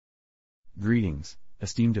Greetings,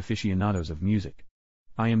 esteemed aficionados of music.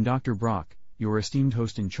 I am Dr. Brock, your esteemed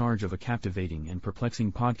host in charge of a captivating and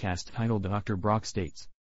perplexing podcast titled Dr. Brock States.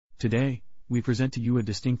 Today, we present to you a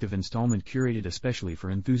distinctive installment curated especially for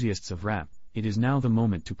enthusiasts of rap. It is now the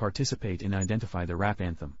moment to participate and identify the rap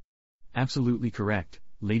anthem. Absolutely correct,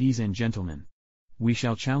 ladies and gentlemen. We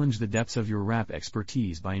shall challenge the depths of your rap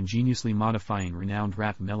expertise by ingeniously modifying renowned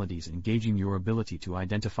rap melodies and gauging your ability to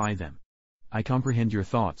identify them. I comprehend your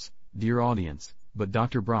thoughts, dear audience, but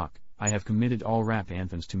Dr. Brock, I have committed all rap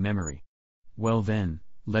anthems to memory. Well then,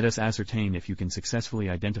 let us ascertain if you can successfully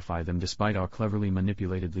identify them despite our cleverly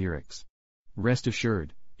manipulated lyrics. Rest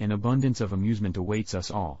assured, an abundance of amusement awaits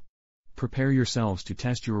us all. Prepare yourselves to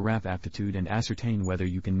test your rap aptitude and ascertain whether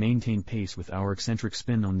you can maintain pace with our eccentric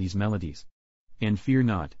spin on these melodies. And fear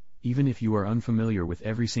not, even if you are unfamiliar with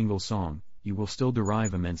every single song, you will still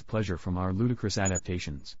derive immense pleasure from our ludicrous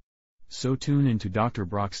adaptations. So tune into Dr.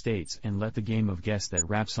 Brock States and let the game of Guess That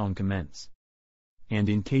Rap Song commence. And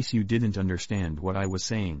in case you didn't understand what I was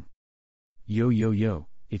saying, yo,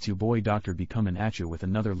 it's your boy Dr. B coming at you with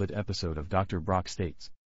another lit episode of Dr. Brock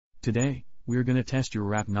States. Today, we're gonna test your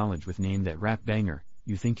rap knowledge with Name That Rap Banger.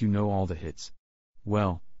 You think you know all the hits?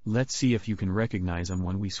 Well, let's see if you can recognize them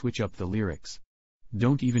when we switch up the lyrics.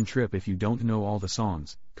 Don't even trip if you don't know all the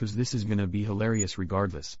songs, cause this is gonna be hilarious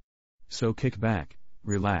regardless. So kick back,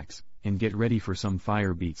 relax, and get ready for some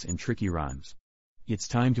fire beats and tricky rhymes. It's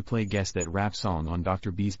time to play Guess That Rap Song on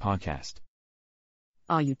Dr. B's podcast.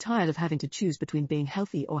 Are you tired of having to choose between being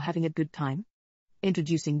healthy or having a good time?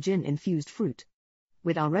 Introducing gin-infused fruit.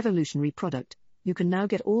 With our revolutionary product, you can now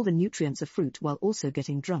get all the nutrients of fruit while also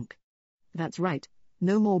getting drunk. That's right,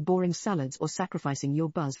 no more boring salads or sacrificing your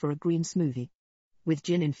buzz for a green smoothie. With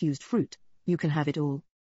gin-infused fruit, you can have it all.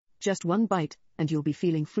 Just one bite, and you'll be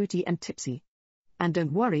feeling fruity and tipsy. And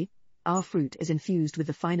don't worry, our fruit is infused with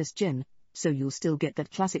the finest gin, so you'll still get that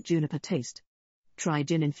classic juniper taste. Try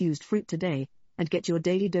gin-infused fruit today, and get your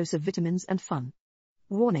daily dose of vitamins and fun.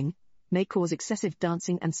 Warning, may cause excessive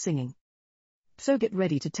dancing and singing. So get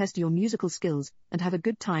ready to test your musical skills and have a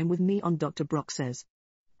good time with me on Dr. Brock Says.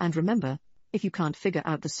 And remember, if you can't figure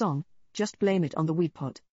out the song, just blame it on the weed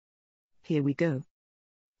pot. Here we go.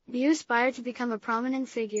 Do you aspire to become a prominent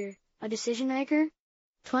figure, a decision maker?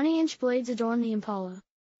 20-inch blades adorn the Impala.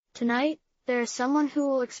 Tonight, there is someone who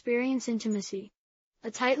will experience intimacy.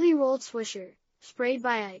 A tightly rolled swisher, sprayed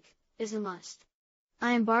by Ike, is a must.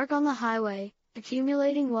 I embark on the highway,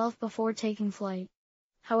 accumulating wealth before taking flight.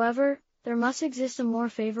 However, there must exist a more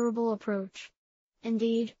favorable approach.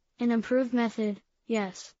 Indeed, an improved method,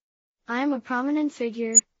 yes. I am a prominent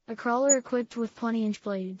figure, a crawler equipped with 20-inch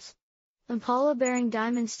blades. Impala-bearing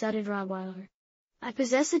diamond-studded Rottweiler. I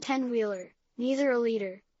possess a 10-wheeler, neither a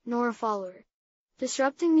leader, nor a follower.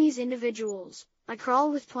 Disrupting these individuals, I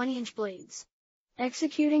crawl with 20-inch blades.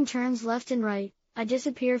 Executing turns left and right, I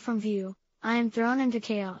disappear from view, I am thrown into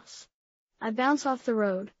chaos. I bounce off the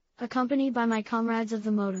road, accompanied by my comrades of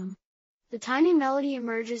the modem. The tiny melody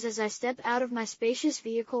emerges as I step out of my spacious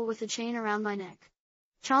vehicle with a chain around my neck.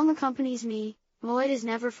 Chong accompanies me, Moed is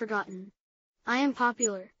never forgotten. I am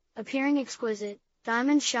popular, appearing exquisite,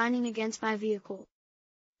 diamonds shining against my vehicle.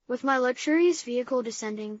 With my luxurious vehicle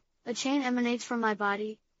descending, a chain emanates from my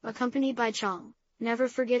body, accompanied by Chong, never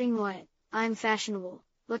forgetting Moed. I am fashionable,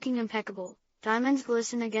 looking impeccable, diamonds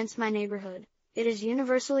glisten against my neighborhood. It is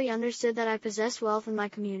universally understood that I possess wealth in my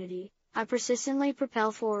community. I persistently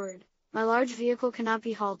propel forward. My large vehicle cannot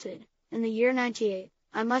be halted. In the year 98,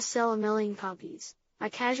 I must sell 1 million copies. I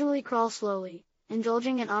casually crawl slowly,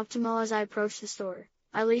 indulging in Optimo as I approach the store.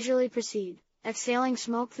 I leisurely proceed, exhaling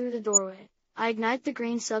smoke through the doorway. I ignite the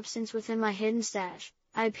green substance within my hidden stash.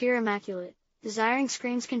 I appear immaculate, desiring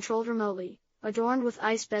screens controlled remotely, adorned with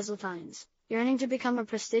ice bezel tines, yearning to become a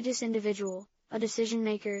prestigious individual, a decision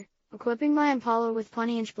maker, equipping my Impala with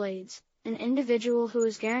 20-inch blades, an individual who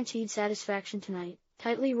is guaranteed satisfaction tonight.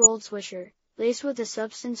 Tightly rolled swisher, laced with a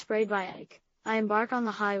substance sprayed by Ike. I embark on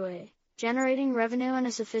the highway, generating revenue in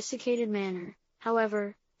a sophisticated manner.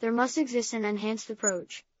 However, there must exist an enhanced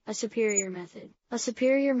approach, a superior method. A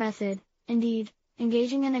superior method, indeed,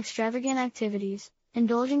 engaging in extravagant activities,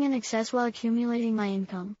 indulging in excess while accumulating my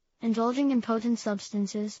income, indulging in potent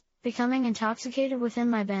substances, becoming intoxicated within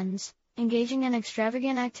my Benz, engaging in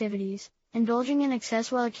extravagant activities, indulging in excess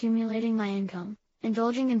while accumulating my income,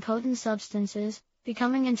 indulging in potent substances,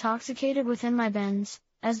 becoming intoxicated within my Benz.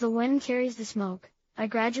 As the wind carries the smoke, I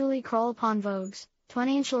gradually crawl upon Vogue's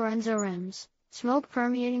 20-inch Lorenzo rims, smoke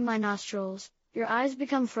permeating my nostrils. Your eyes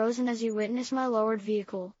become frozen as you witness my lowered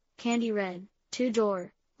vehicle, candy red,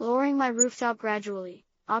 2-door, lowering my rooftop gradually,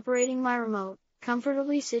 operating my remote,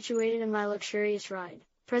 comfortably situated in my luxurious ride.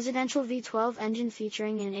 presidential V12 engine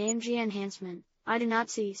featuring an AMG enhancement. I do not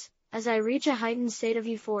cease, as I reach a heightened state of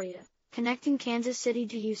euphoria, connecting Kansas City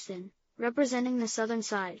to Houston, representing the southern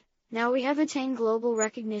side. Now we have attained global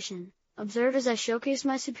recognition. Observe as I showcase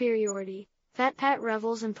my superiority. Fat Pat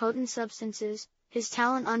revels in potent substances, his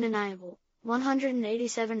talent undeniable.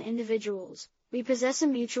 187 individuals. We possess a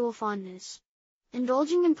mutual fondness.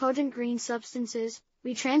 Indulging in potent green substances,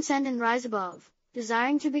 we transcend and rise above,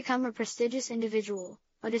 desiring to become a prestigious individual,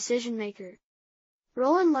 a decision maker.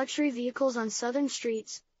 Roll in luxury vehicles on southern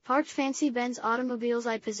streets, parked fancy Benz automobiles.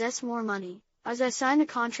 I possess more money, as I signed a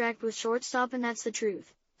contract with Shortstop, and that's the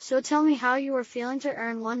truth. So tell me how you are feeling to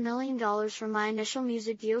earn $1 million from my initial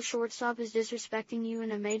music deal. Shortstop is disrespecting you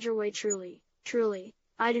in a major way. Truly,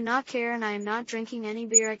 I do not care, and I am not drinking any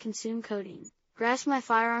beer. I consume codeine. Grasp my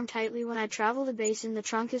firearm tightly when I travel the basin. The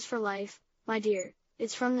trunk is for life, my dear.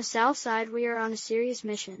 It's from the south side. We are on a serious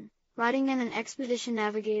mission, riding in an expedition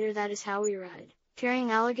navigator. That is how we ride. Carrying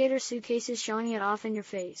alligator suitcases, showing it off in your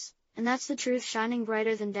face. And that's the truth, shining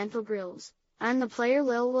brighter than dental grills. I'm the player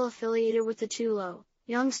Lil Will, affiliated with the Too Low.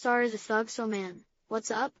 Young Star is a thug, so man,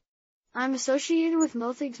 what's up? I'm associated with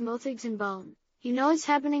Mothigs and Bone. You know it's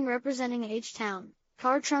happening, representing H-Town.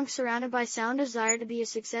 Car trunk surrounded by sound, desire to be a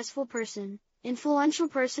successful person, influential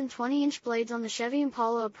person. 20-inch blades on the Chevy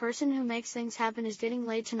Impala. A person who makes things happen is getting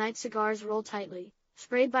laid tonight. Cigars roll tightly.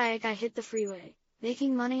 Sprayed by Ike, I hit the freeway.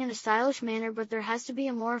 Making money in a stylish manner, but there has to be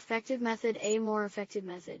a more effective method. A more effective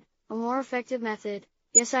method. A more effective method.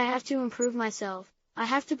 Yes, I have to improve myself. I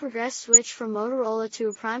have to progress. Switch from Motorola to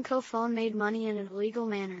a Primeco phone. Made money in an illegal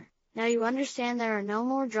manner. Now you understand there are no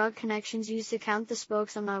more drug connections used to count the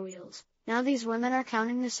spokes on my wheels. Now these women are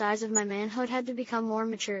counting the size of my manhood. Had to become more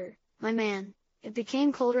mature. My man. It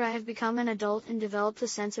became colder. I have become an adult and developed a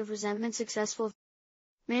sense of resentment. Successful.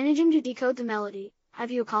 Managing to decode the melody. Have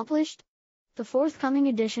you accomplished? The forthcoming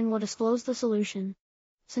edition will disclose the solution.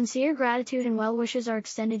 Sincere gratitude and well wishes are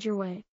extended your way.